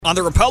On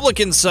the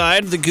Republican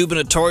side, the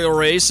gubernatorial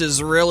race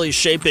is really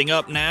shaping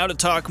up now. To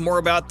talk more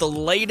about the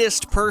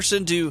latest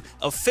person to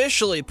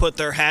officially put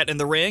their hat in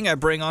the ring, I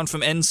bring on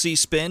from NC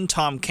Spin,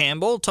 Tom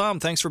Campbell. Tom,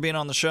 thanks for being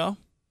on the show.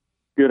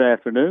 Good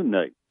afternoon,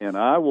 Nate. And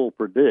I will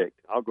predict,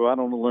 I'll go out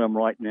on a limb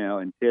right now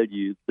and tell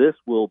you this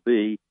will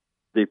be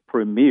the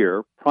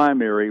premier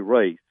primary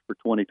race for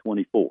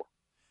 2024.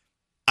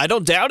 I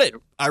don't doubt it.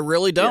 I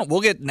really don't. Yeah.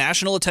 We'll get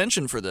national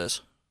attention for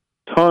this.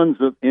 Tons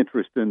of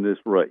interest in this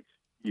race.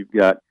 You've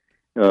got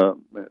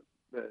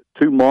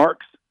two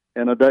Marks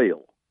and a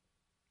Dale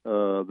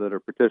that are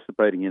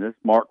participating in it.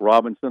 Mark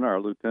Robinson,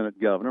 our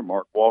lieutenant governor,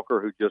 Mark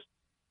Walker, who just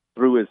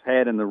threw his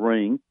hat in the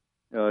ring.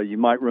 You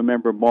might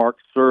remember Mark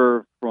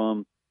served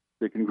from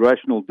the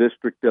congressional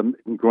district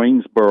in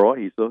Greensboro.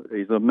 He's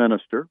a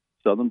minister,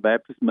 Southern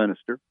Baptist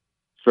minister,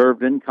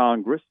 served in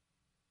Congress,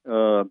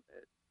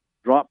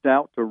 dropped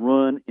out to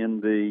run in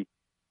the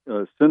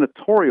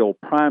senatorial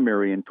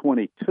primary in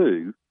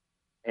 22,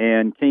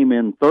 and came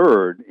in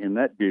third in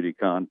that beauty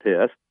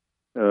contest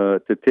to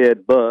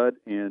Ted Budd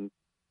and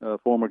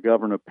former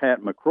Governor Pat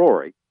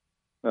McCrory.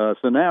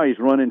 So now he's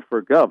running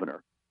for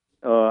governor.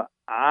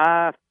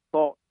 I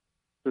thought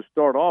to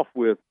start off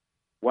with,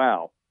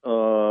 wow,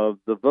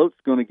 the vote's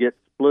going to get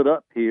split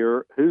up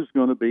here. Who's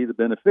going to be the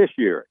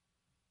beneficiary?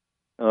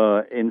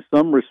 In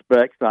some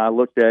respects, I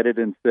looked at it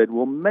and said,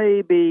 well,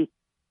 maybe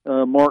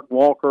Mark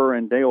Walker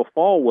and Dale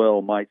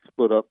Folwell might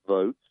split up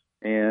votes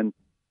and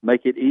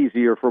make it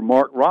easier for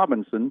Mark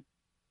Robinson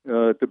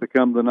to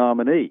become the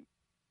nominee.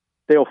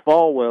 Dale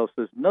Folwell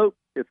says, nope,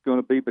 it's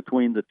going to be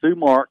between the two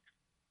Marks.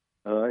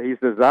 He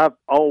says, I've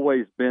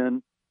always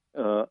been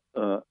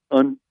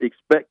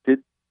unexpected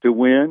to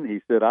win.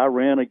 He said, I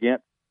ran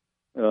against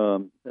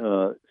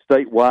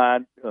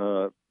statewide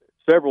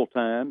several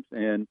times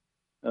and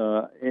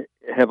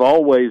have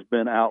always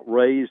been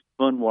outraised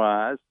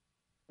fund-wise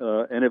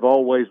and have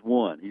always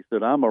won. He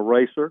said, I'm a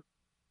racer,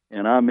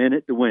 and I'm in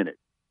it to win it.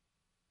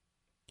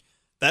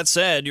 That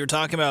said, you're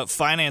talking about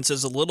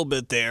finances a little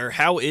bit there.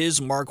 How is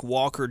Mark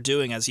Walker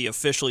doing as he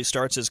officially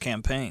starts his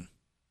campaign?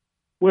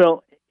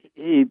 Well,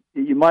 you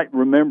might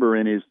remember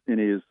in his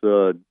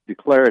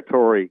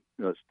declaratory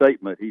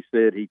statement, he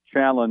said he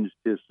challenged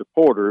his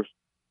supporters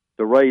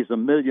to raise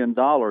 $1 million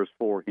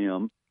for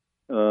him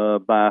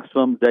by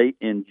some date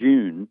in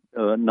June,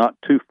 not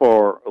too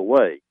far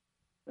away.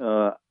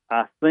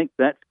 I think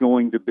that's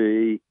going to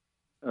be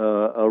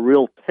a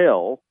real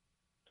tell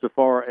so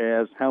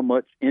far as how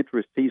much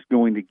interest he's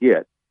going to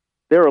get.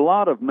 There are a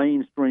lot of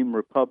mainstream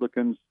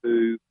Republicans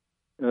who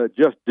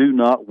just do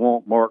not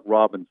want Mark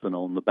Robinson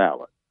on the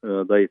ballot.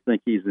 They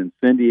think he's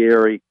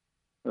incendiary,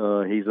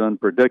 he's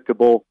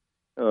unpredictable,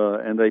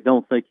 and they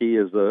don't think he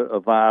is a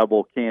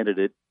viable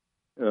candidate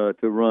to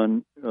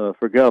run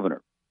for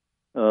governor.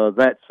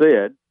 That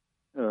said,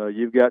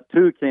 you've got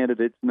two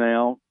candidates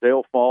now,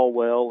 Dale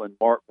Folwell and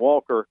Mark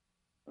Walker,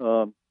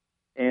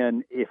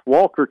 and if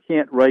Walker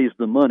can't raise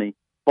the money,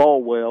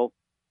 Folwell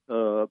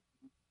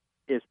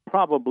is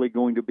probably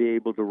going to be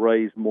able to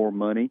raise more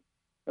money,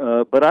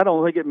 but I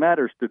don't think it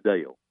matters to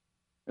Dale.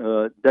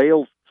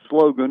 Dale's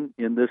slogan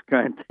in this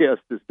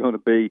contest is going to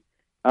be,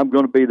 I'm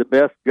going to be the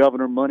best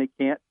governor money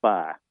can't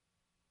buy.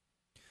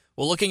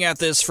 Well, looking at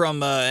this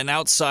from an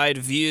outside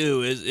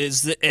view,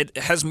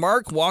 has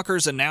Mark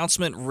Walker's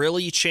announcement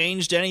really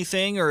changed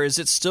anything, or does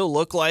it still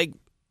look like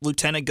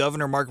Lieutenant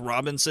Governor Mark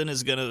Robinson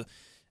is going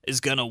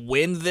to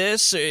win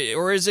this,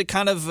 or is it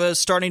kind of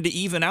starting to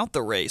even out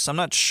the race? I'm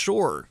not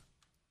sure.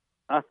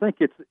 I think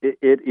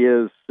it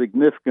is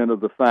significant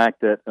of the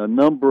fact that a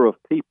number of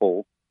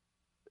people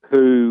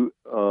who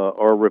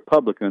are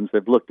Republicans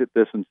have looked at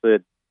this and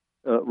said,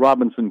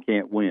 Robinson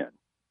can't win.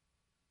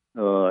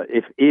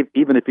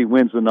 Even if he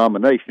wins the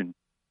nomination,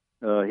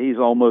 he's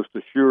almost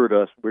assured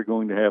us we're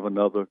going to have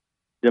another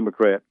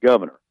Democrat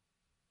governor.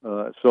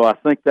 So I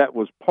think that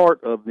was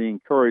part of the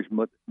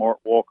encouragement Mark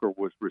Walker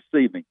was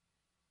receiving.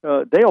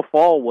 Dale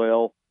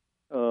Folwell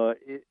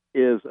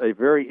is a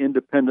very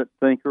independent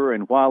thinker,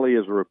 and while he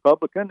is a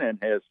Republican and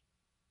has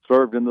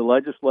served in the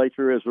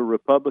legislature as a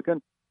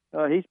Republican,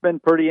 he's been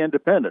pretty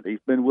independent. He's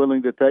been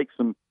willing to take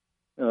some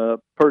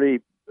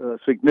pretty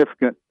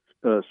significant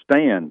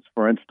stands.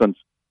 For instance,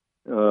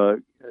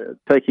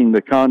 taking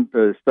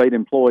the state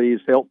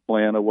employees' health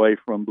plan away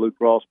from Blue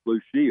Cross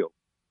Blue Shield.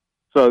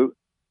 So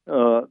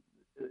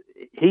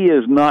he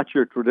is not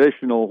your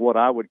traditional, what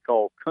I would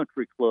call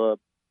country club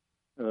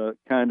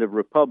kind of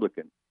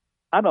Republican.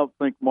 I don't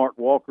think Mark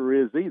Walker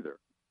is either.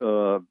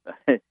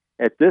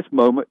 At this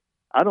moment,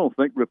 I don't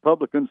think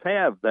Republicans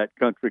have that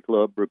country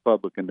club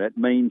Republican, that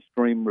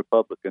mainstream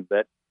Republican,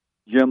 that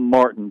Jim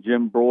Martin,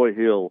 Jim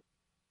Broyhill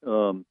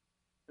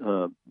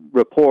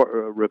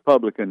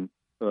Republican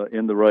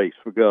in the race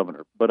for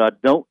governor. But I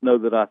don't know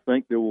that I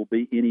think there will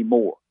be any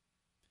more.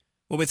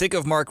 When we think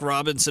of Mark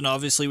Robinson,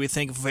 obviously we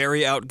think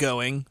very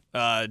outgoing,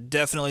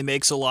 definitely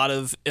makes a lot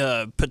of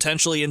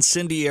potentially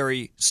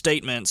incendiary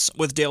statements.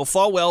 With Dale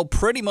Folwell,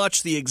 pretty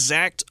much the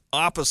exact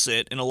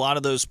opposite in a lot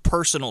of those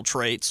personal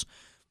traits.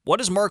 What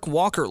is Mark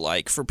Walker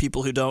like for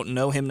people who don't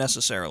know him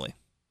necessarily?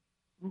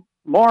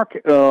 Mark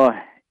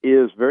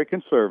is very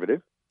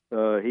conservative.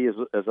 He is,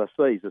 as I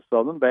say, he's a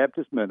Southern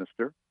Baptist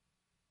minister.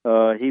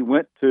 He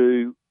went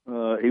to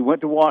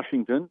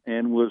Washington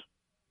and was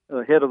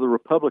head of the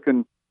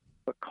Republican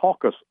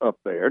caucus up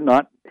there.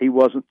 Not he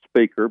wasn't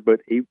speaker,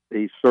 but he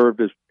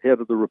served as head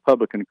of the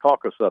Republican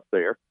caucus up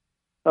there.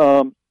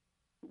 Was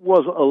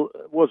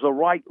a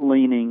right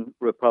leaning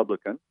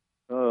Republican,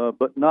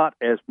 but not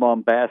as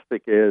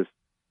bombastic as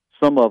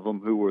some of them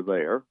who were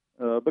there,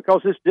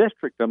 because his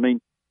district. I mean,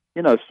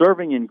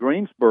 serving in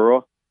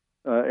Greensboro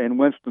and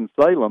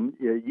Winston-Salem,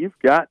 you've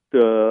got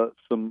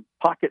some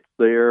pockets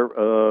there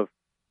of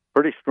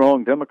pretty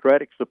strong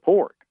Democratic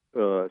support.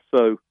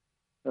 So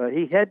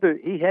he had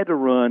to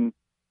run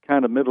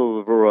kind of middle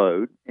of the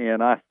road,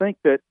 and I think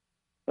that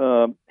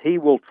he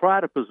will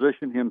try to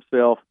position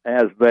himself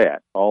as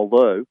that.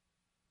 Although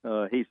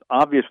he's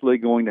obviously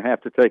going to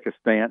have to take a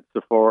stance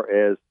so far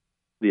as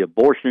the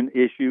abortion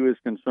issue is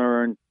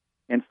concerned,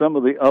 and some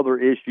of the other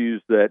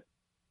issues that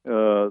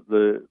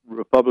the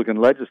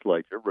Republican-led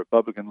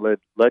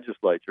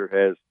legislature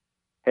has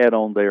had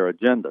on their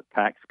agenda: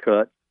 tax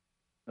cuts,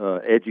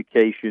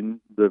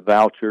 education, the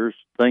vouchers,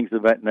 things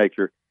of that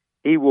nature.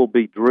 He will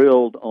be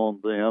drilled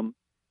on them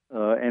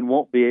and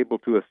won't be able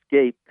to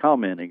escape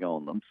commenting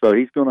on them. So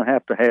he's going to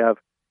have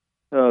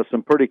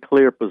some pretty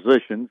clear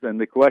positions, and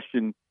the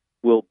question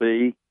will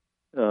be,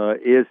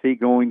 is he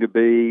going to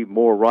be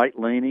more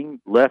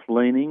right-leaning,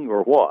 left-leaning,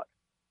 or what?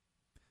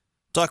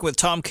 Talking with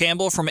Tom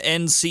Campbell from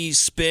NC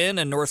Spin,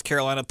 a North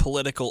Carolina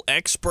political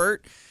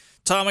expert.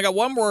 Tom, I got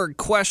one more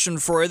question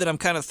for you that I'm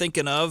kind of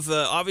thinking of.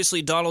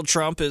 Obviously, Donald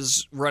Trump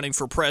is running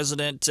for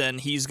president,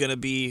 and he's going to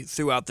be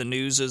throughout the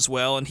news as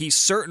well, and he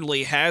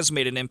certainly has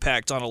made an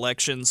impact on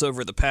elections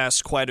over the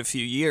past quite a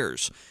few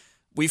years.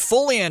 We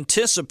fully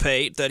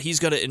anticipate that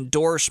he's going to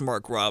endorse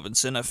Mark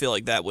Robinson. I feel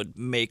like that would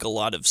make a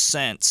lot of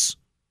sense.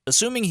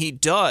 Assuming he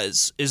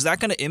does, is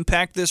that going to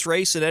impact this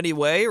race in any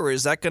way, or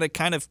is that going to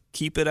kind of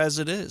keep it as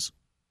it is?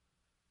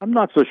 I'm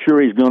not so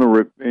sure he's going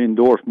to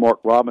endorse Mark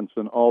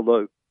Robinson,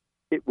 although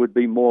it would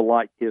be more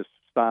like his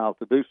style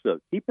to do so.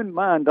 Keep in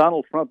mind,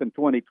 Donald Trump in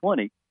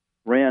 2020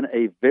 ran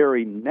a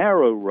very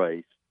narrow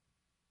race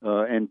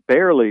and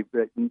barely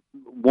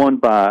won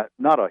by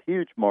not a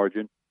huge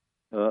margin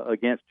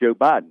against Joe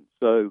Biden.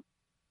 So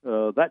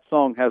that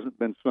song hasn't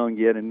been sung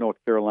yet in North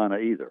Carolina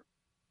either.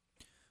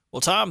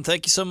 Well, Tom,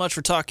 thank you so much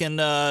for talking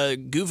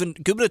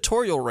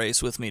gubernatorial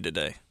race with me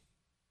today.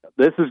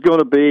 This is going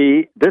to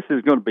be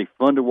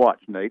fun to watch,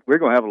 Nate. We're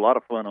going to have a lot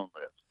of fun on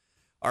this.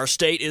 Our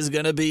state is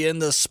going to be in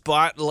the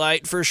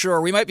spotlight for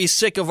sure. We might be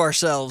sick of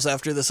ourselves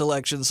after this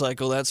election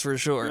cycle, that's for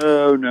sure.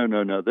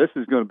 No. This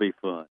is going to be fun.